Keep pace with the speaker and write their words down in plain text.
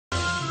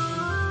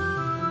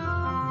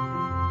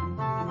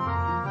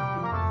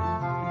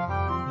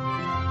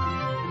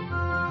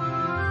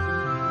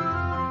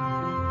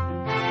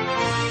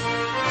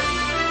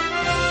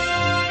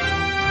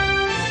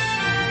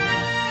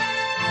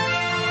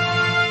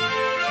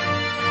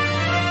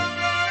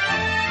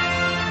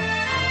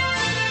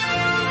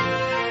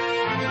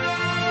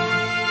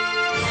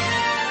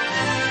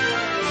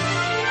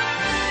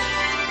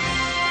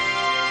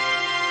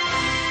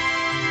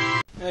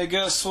Hey,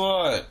 guess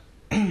what?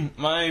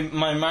 my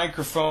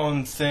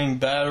microphone thing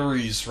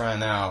batteries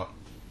ran out.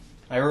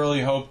 I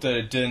really hope that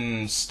it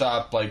didn't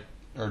stop, like,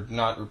 or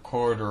not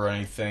record or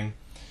anything.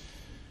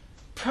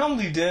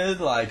 Probably did,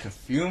 like, a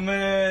few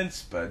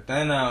minutes, but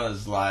then I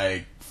was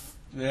like,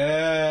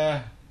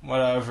 yeah,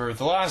 whatever.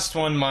 The last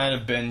one might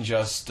have been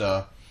just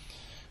a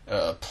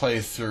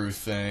playthrough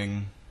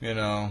thing, you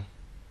know.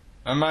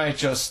 I might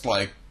just,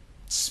 like,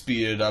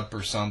 speed it up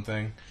or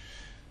something.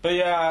 But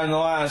yeah, in the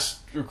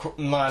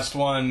last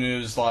one, it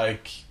was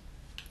like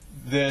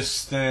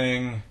this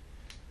thing,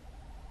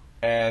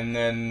 and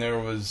then there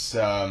was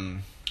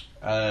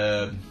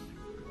oh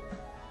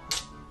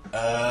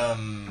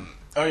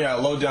yeah,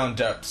 low down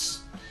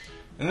depths.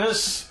 And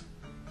this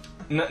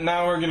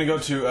now we're gonna go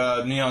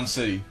to Neon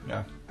City.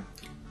 Yeah.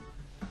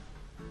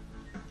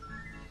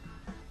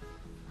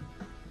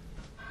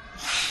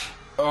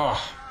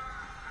 Oh,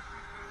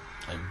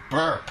 I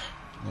burp,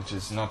 which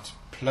is not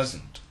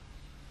pleasant.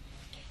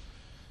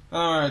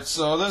 Alright,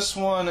 so this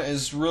one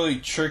is really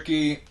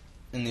tricky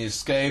in the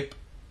escape.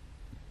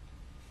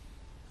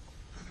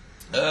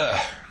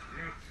 Ugh.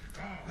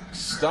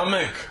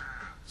 Stomach,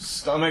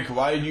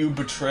 why do you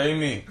betray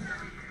me?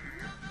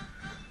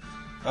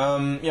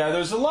 Yeah,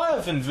 there's a lot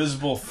of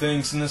invisible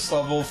things in this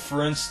level.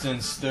 For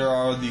instance, there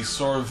are these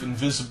sort of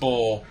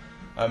invisible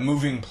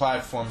moving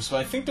platforms, but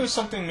I think there's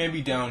something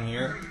maybe down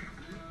here.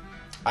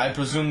 I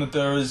presume that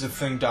there is a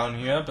thing down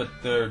here,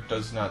 but there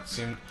does not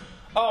seem...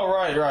 Oh,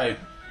 right.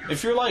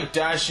 If you're like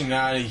dashing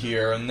out of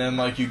here, and then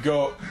like you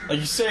go, like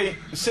you say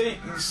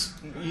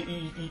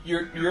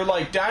you're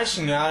like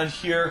dashing out of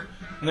here,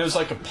 and there's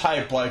like a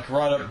pipe like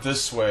right up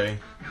this way.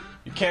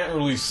 You can't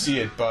really see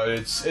it, but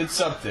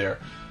it's up there.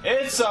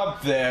 It's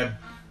up there,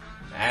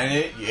 and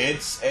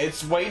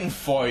it's waiting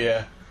for you.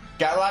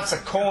 Got lots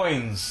of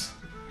coins.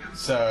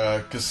 It's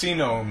a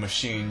casino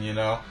machine, you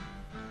know.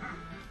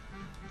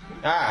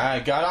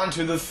 I got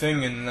onto the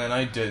thing and then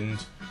I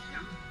didn't.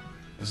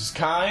 This is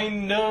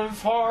kind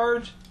of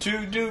hard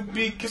to do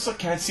because I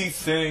can't see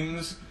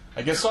things.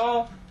 I guess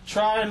I'll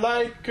try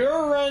like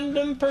a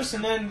random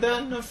person and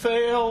then I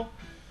fail.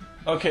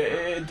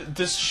 Okay,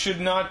 this should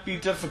not be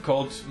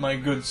difficult, my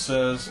good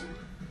says.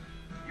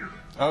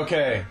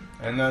 Okay,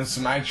 and then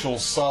some actual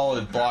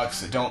solid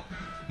blocks that don't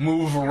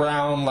move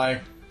around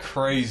like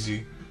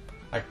crazy.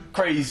 Like a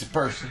crazy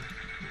person.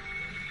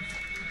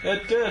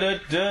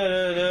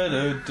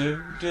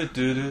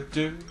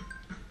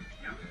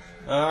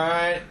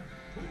 Alright.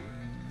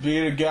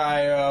 Beat a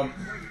guy up.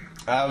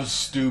 That was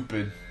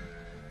stupid.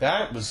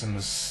 That was a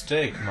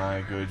mistake,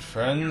 my good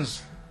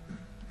friends.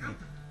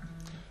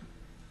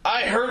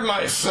 I hurt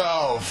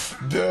myself!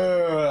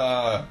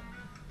 Duh!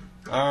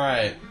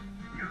 Alright.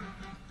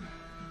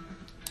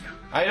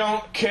 I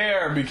don't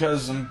care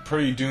because I'm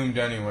pretty doomed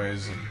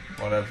anyways, and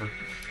whatever.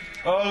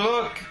 Oh,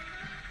 look!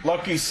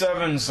 Lucky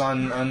sevens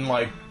on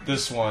like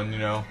this one, you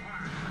know.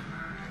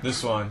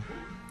 This one.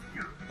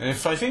 And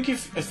I think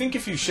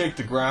if you shake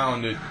the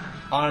ground, it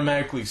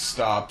automatically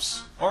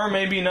stops. Or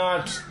maybe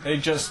not, they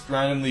just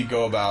randomly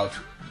go about.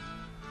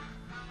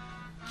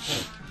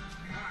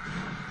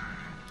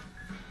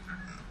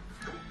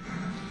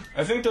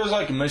 I think there's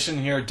like a mission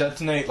here,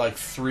 detonate like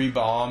 3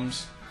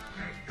 bombs.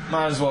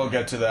 Might as well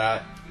get to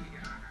that.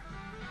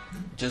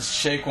 Just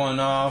shake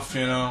one off,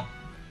 you know.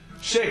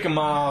 Shake them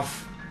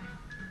off.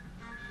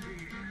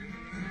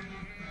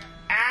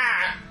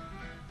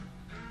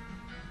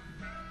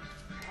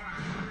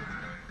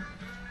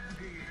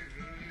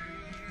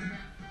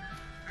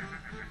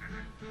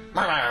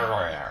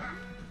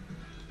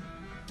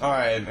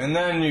 Alright, and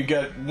then you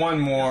get one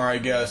more, I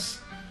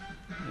guess.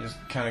 You just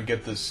kind of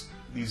get these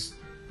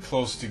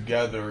close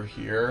together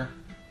here.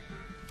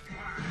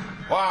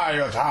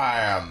 Wario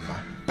time!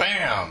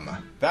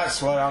 Bam!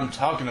 That's what I'm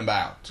talking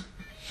about.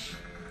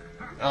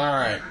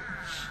 Alright.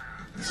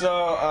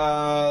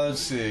 So, let's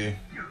see.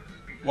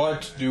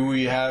 What do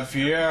we have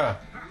here?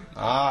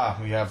 Ah,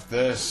 we have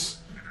this.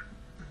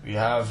 We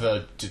have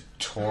a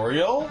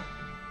tutorial?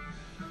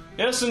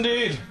 Yes,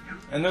 indeed.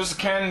 And there's a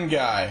cannon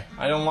guy.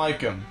 I don't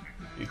like him.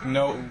 You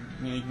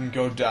can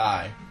go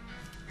die.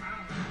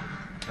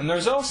 And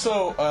there's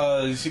also,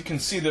 as you can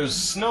see, there's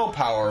snow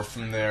power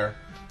from there.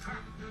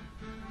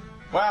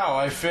 Wow,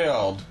 I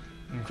failed.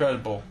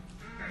 Incredible.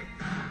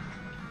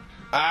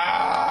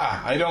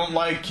 Ah! I don't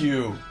like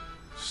you.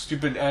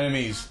 Stupid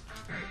enemies.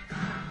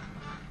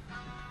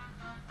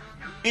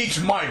 Eat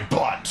my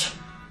butt!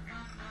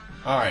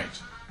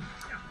 Alright.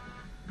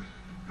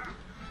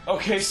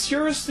 Okay,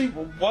 seriously?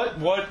 What?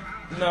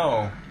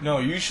 No,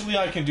 usually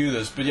I can do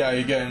this, but yeah,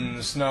 you get in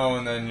the snow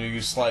and then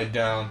you slide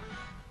down.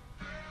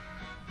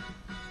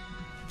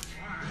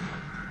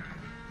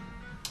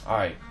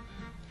 Alright.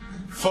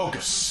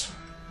 Focus.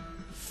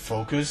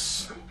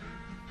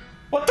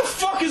 What the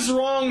fuck is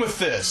wrong with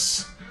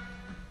this?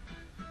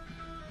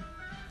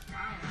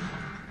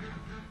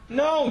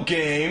 No,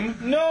 game.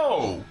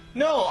 No,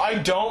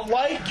 I don't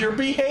like your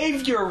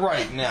behavior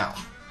right now.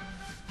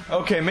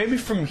 Okay, maybe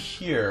from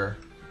here.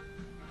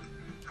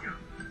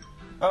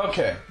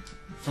 Okay,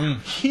 from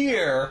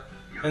here,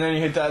 and then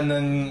you hit that, and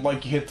then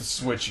like you hit the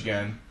switch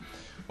again.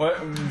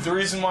 The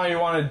reason why you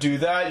want to do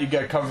that, you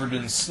get covered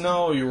in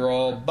snow, you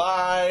roll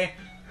by,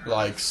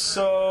 like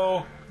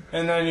so,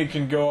 and then you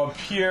can go up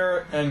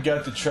here and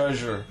get the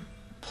treasure.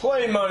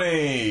 Play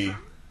money!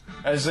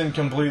 As in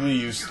completely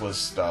useless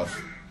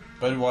stuff.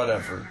 But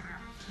whatever.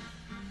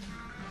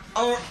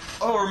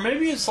 Or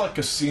maybe it's like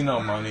casino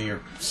money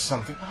or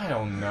something. I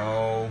don't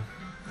know.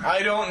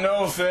 I don't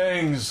know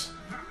things.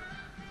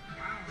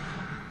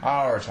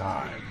 Our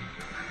time.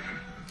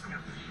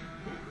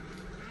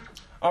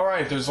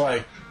 Alright, there's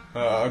like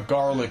a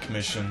garlic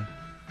mission.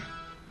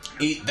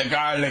 Eat the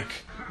garlic.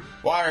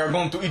 Why are you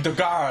going to eat the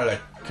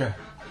garlic?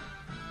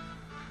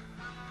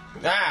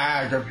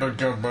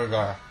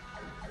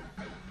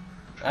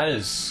 That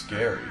is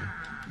scary.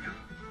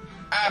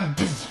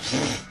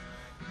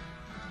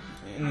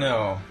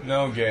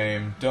 No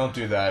game. Don't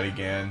do that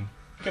again.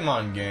 Come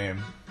on,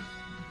 game.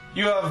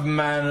 You have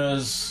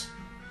manners.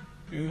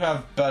 You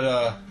have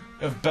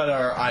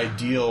better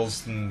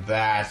ideals than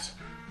that.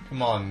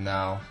 Come on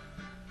now.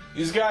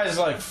 These guys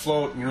like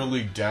float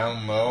really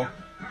down low.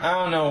 I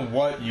don't know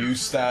what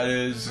use that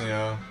is, you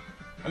know.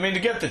 I mean, to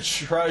get the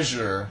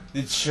treasure,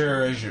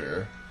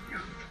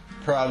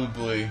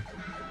 probably.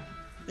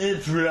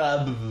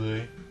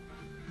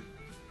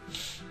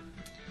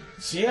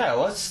 So yeah,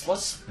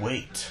 let's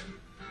wait.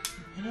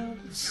 You know,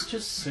 let's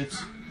just sit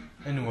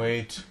and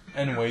wait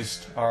and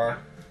waste our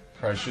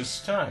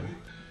precious time.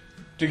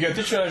 To get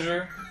the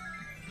treasure,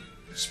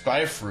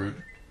 spy fruit.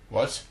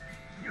 What?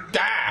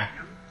 Ah!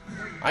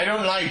 I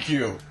don't like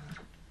you!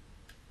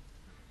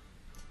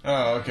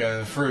 Oh, okay,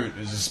 the fruit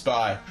is a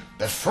spy.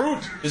 The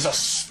fruit is a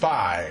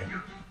spy!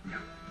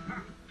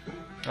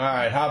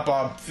 Alright, hop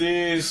up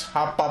these.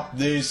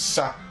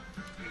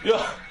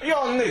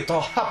 You need to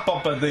hop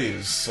up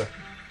these.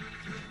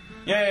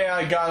 Yay,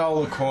 I got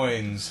all the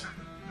coins.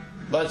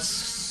 Let's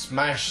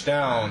smash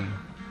down.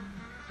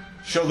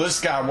 Show this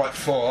guy what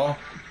for.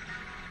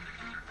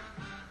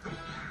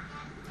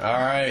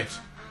 Alright.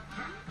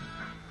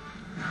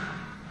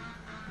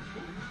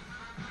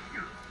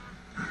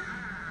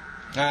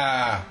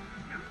 Ah.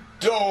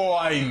 Oh,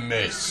 I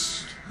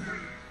missed.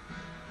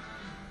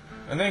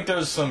 I think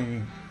there's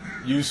some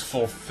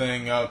useful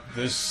thing up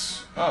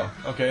this... Oh,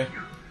 okay.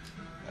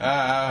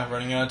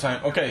 Running out of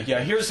time. Okay,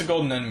 yeah, here's the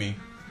golden enemy.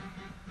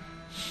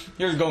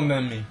 Here's the golden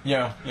enemy.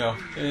 Yeah,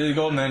 the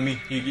golden enemy.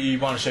 You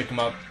want to shake him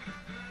up.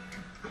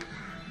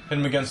 Hit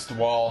him against the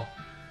wall.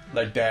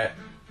 Like that.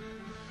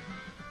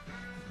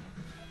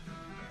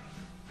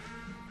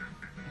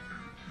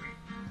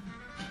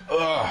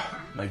 Ugh,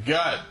 my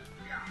God.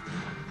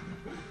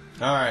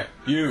 Alright,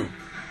 you.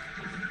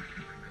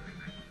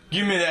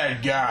 Give me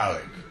that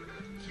garlic.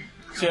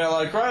 So yeah,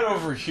 like right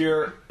over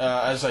here,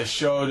 as I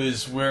showed,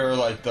 is where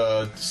like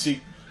the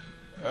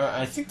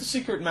I think the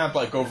secret map,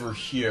 like over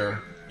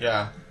here.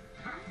 Yeah.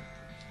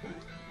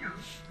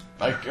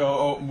 Like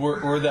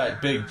where that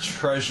big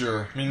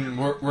treasure. I mean,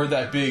 where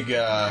that big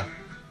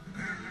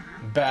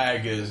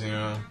bag is, you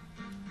know.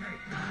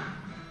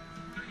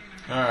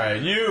 All right,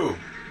 you.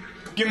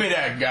 Give me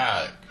that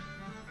garlic.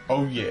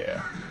 Oh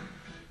yeah.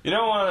 You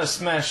don't want to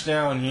smash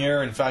down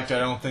here. In fact, I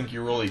don't think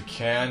you really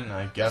can.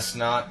 I guess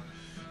not.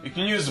 You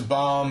can use a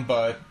bomb,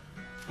 but,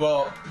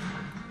 well,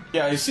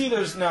 yeah, you see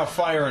there's now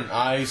fire and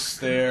ice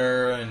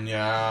there, and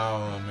yeah,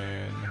 I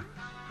mean...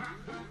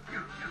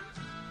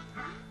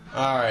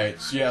 Alright,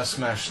 so yeah,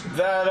 smash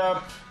that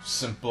up.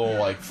 Simple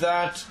like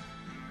that.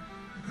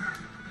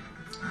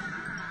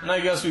 And I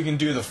guess we can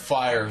do the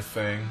fire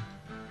thing.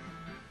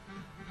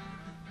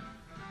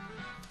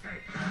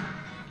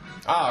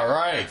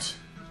 Alright.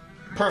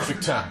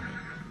 Perfect timing.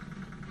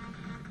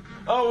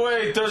 Oh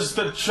wait, there's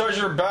the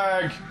treasure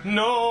bag.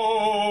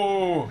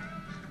 No!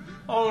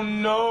 Oh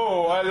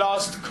no, I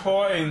lost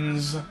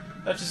coins.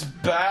 That's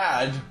just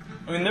bad.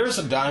 I mean, there's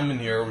a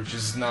diamond here, which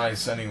is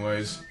nice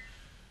anyways.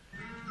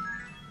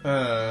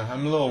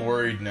 I'm a little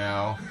worried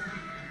now.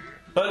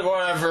 But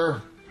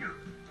whatever.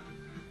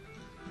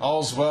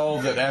 All's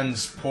well that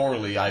ends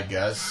poorly, I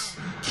guess.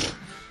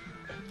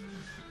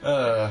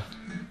 And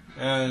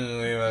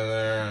leave it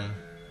there.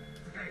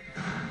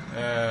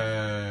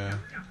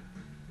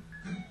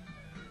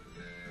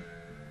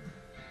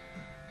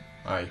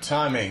 Alright,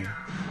 timing.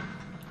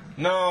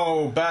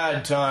 No,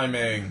 bad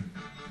timing.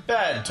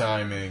 Bad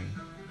timing.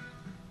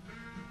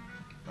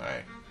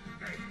 Alright.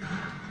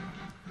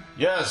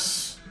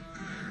 Yes!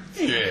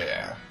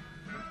 Yeah!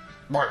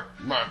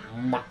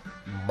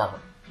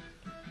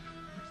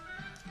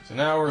 So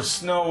now we're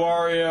Snow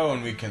Wario,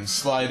 and we can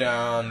slide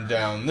on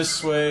down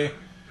this way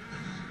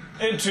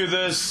into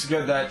this,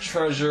 get that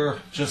treasure,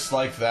 just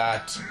like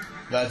that.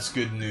 That's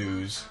good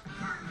news.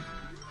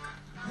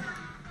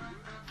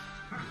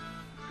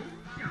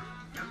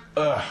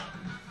 Ugh.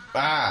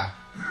 Ah.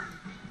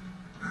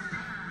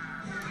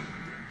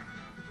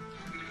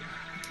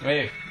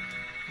 Hey.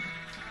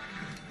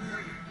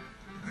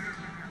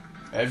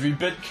 Every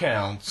bit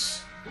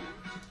counts.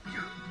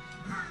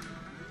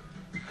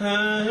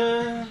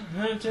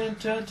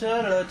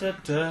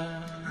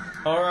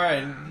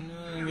 Alright.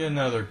 get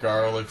another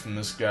garlic from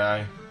this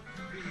guy.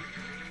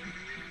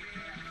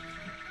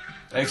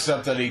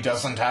 Except that he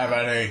doesn't have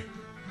any.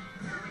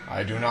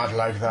 I do not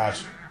like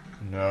that.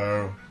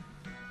 No.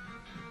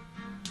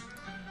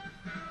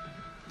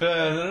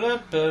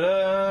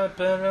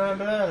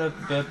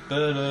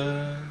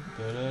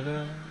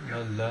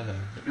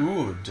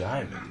 Ooh,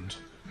 diamond.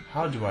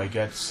 How do I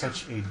get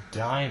such a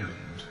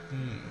diamond?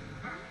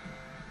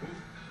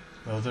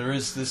 Well, there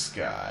is this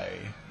guy.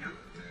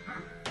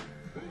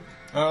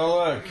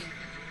 Oh, look.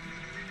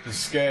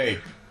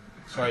 Escape.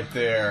 It's right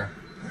there.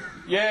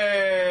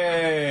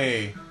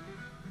 Yay!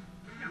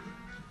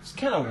 Just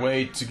kind of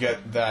wait to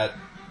get that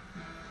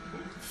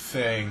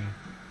thing.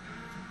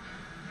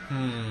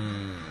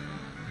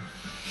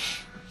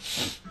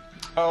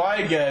 Oh,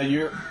 I get it.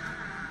 You're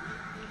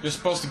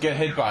supposed to get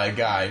hit by a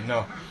guy.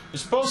 No, you're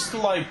supposed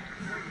to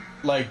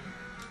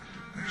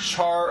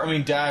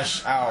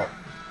dash out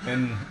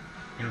and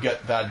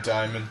get that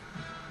diamond.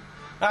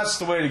 That's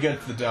the way to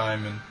get the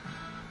diamond.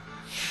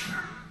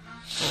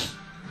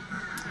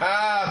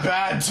 Ah,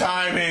 bad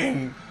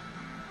timing.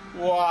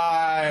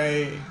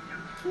 Why?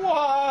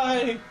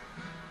 Why?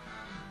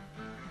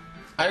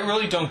 I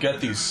really don't get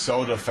these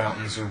soda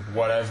fountains or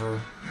whatever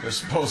they're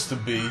supposed to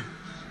be.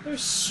 They're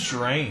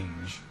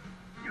strange.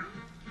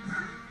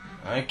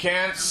 I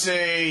can't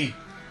see,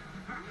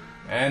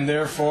 and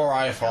therefore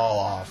I fall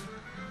off.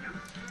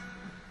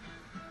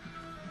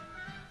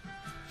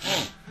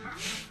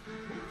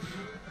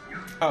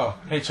 Oh,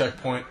 hey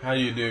checkpoint, how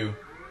you do?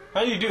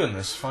 How you doing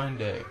this fine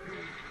day?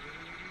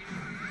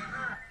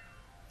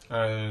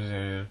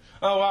 Oh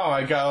wow,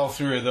 I got all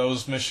 3 of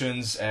those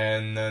missions,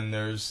 and then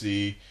there's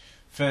the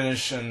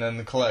finish, and then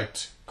the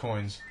collect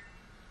coins.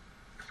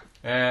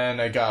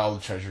 And I got all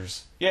the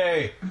treasures.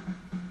 Yay!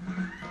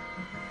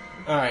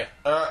 Alright,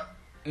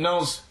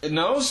 Nose,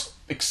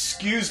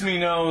 excuse me,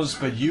 Nose,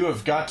 but you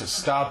have got to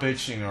stop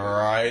itching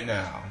right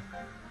now.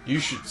 You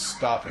should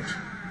stop it.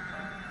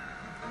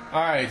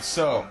 Alright,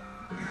 so.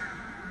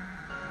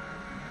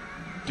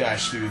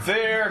 Dash through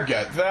there,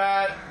 get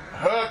that,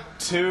 hook,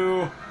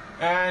 2,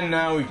 and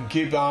now we can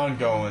keep on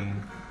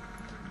going.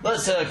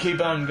 Let's keep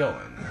on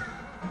going.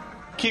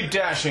 Keep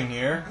dashing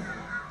here.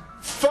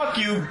 Fuck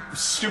you,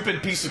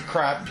 stupid piece of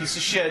crap, piece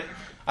of shit.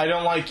 I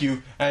don't like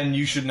you, and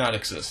you should not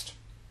exist.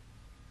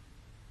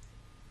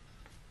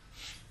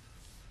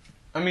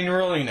 I mean,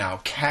 really now,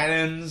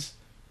 cannons?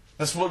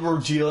 That's what we're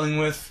dealing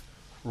with?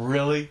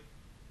 Really?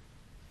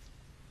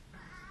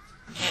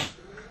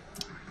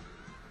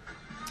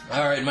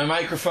 Alright, my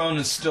microphone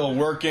is still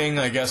working.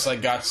 I guess I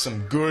got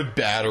some good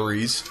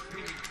batteries.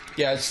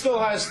 Yeah, it still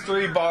has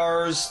 3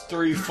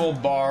 full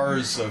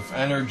bars of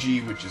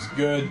energy, which is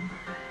good.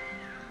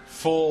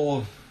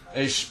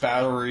 Full-ish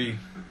battery.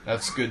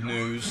 That's good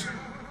news.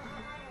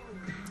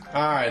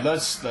 Alright,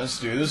 let's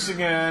do this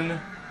again.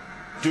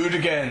 Do it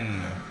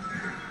again.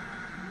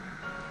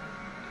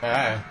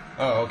 Oh,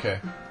 okay.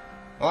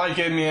 Well, that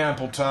gave me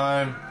ample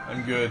time.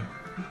 I'm good.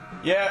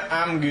 Yeah,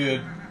 I'm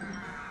good.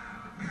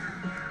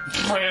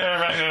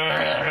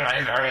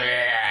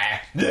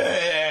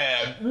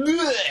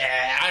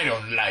 I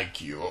don't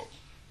like you.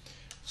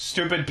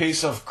 Stupid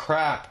piece of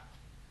crap.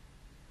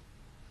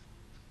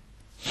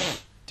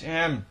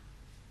 Damn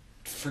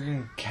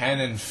freaking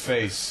cannon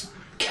face.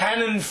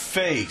 Cannon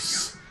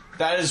face!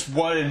 That is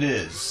what it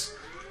is.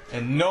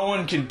 And no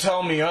one can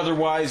tell me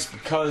otherwise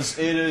because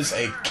it is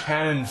a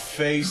cannon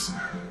face.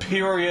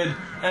 Period.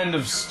 End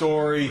of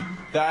story.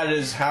 That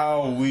is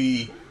how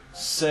we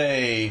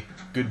say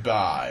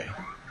goodbye.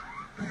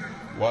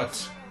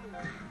 What?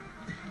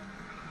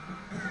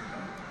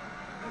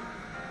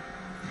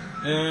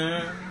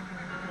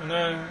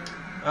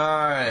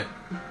 Alright.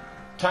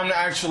 Time to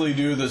actually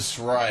do this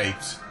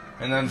right.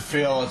 And then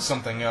fail at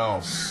something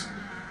else.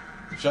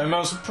 Which I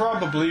most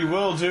probably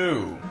will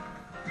do.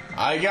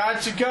 I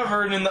got you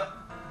covered in the...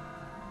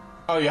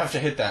 Oh, you have to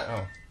hit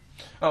that.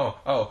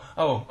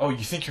 Oh,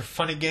 you think you're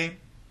funny, game?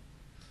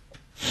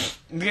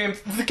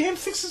 The game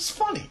thinks it's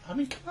funny. I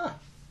mean, come on.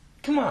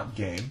 Come on,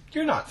 game.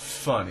 You're not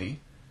funny.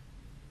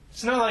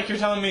 It's not like you're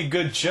telling me a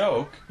good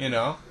joke, you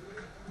know?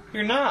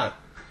 You're not.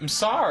 I'm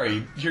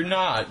sorry. You're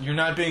not. You're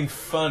not being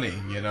funny,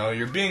 you know?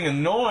 You're being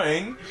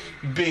annoying,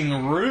 you're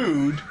being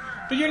rude,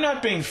 but you're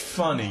not being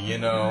funny, you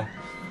know?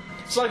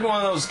 It's like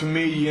one of those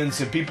comedians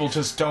that people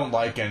just don't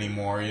like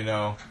anymore, you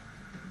know?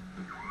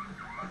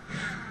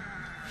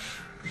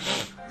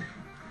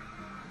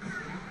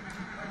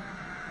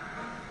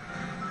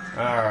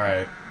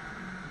 Alright.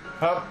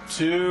 Up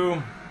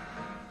to...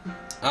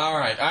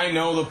 Alright, I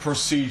know the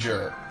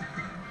procedure.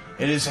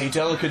 It is a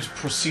delicate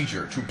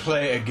procedure to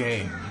play a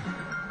game.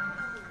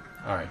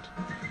 Alright.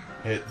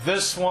 Hit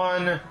this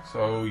one,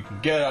 so we can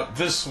get up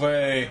this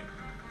way.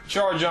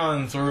 Charge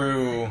on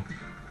through.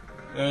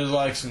 There's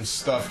like some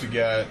stuff to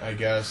get, I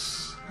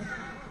guess.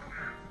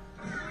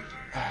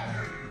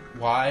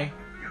 Why?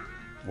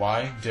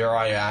 Why, dare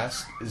I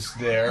ask, is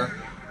there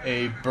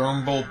a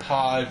Burnble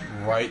pod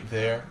right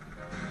there?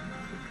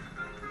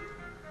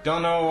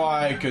 Don't know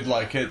why I could,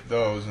 like, hit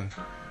those,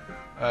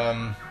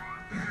 and,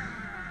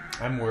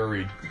 I'm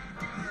worried.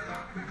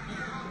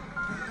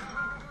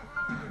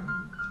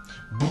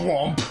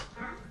 Whomp.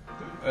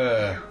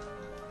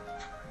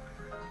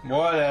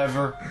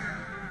 Whatever.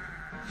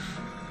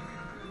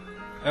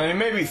 And you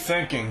may be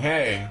thinking,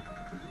 hey,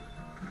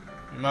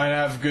 you might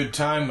have a good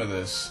time with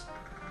this.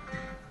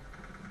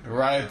 You're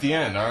right at the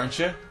end, aren't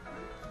you?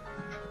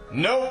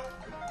 Nope.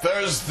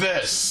 There's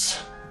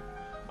this.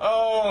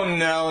 Oh,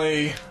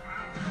 Nelly.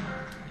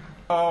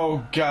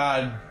 Oh,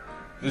 God.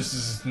 This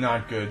is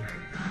not good.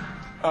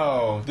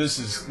 Oh, this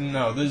is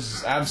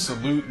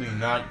absolutely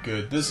not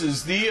good. This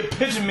is the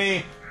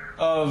epitome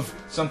of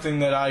something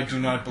that I do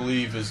not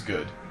believe is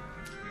good.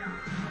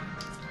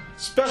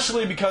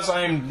 Especially because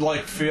I am,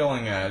 like,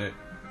 failing at it.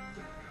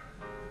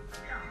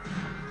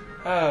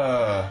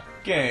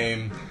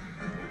 Game.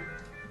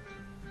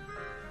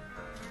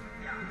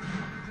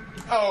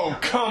 Oh,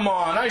 come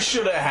on, I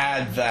should have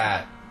had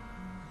that.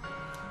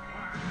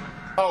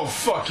 Oh,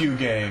 fuck you,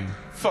 game.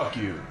 Fuck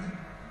you.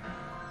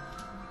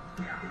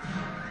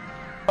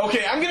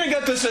 Okay, I'm gonna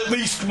get this at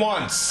least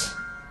once.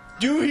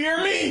 Do you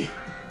hear me?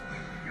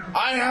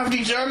 I have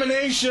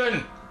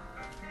determination.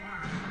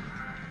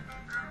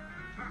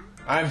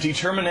 I have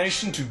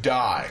determination to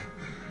die.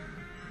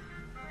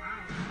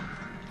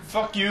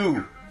 Fuck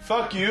you.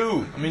 Fuck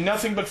you. I mean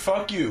nothing but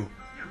fuck you.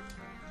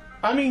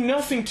 I mean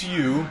nothing to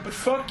you, but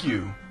fuck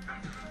you.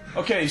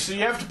 Okay, so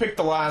you have to pick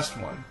the last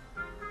one.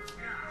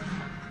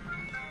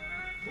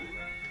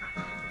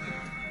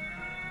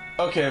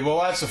 Okay,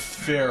 well that's a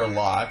fair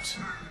lot.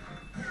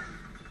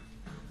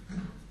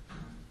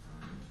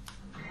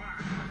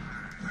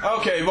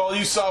 Okay, well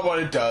you saw what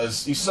it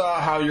does. You saw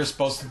how you're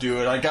supposed to do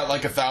it. I got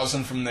like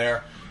 1,000 from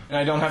there. And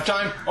I don't have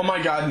time? Oh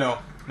my god, no.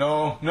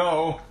 No,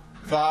 no.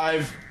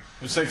 5,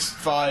 6,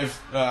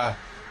 5, But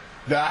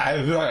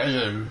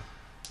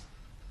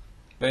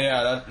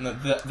yeah,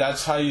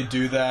 that's how you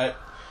do that.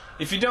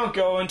 If you don't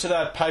go into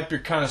that pipe,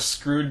 you're kind of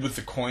screwed with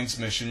the coins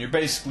mission. You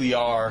basically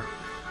are.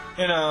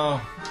 You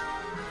know.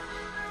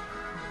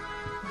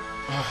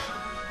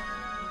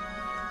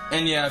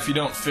 And yeah, if you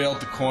don't fail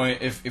at the coin,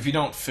 if you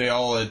don't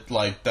fail at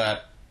like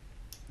that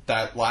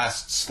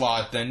last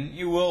slot, then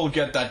you will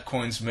get that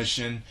coins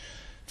mission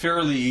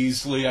fairly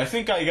easily. I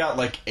think I got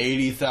like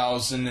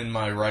 80,000 in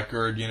my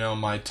record, you know,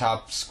 my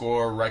top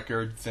score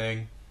record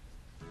thing.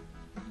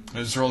 It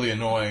was really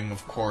annoying,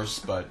 of course,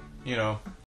 but you know.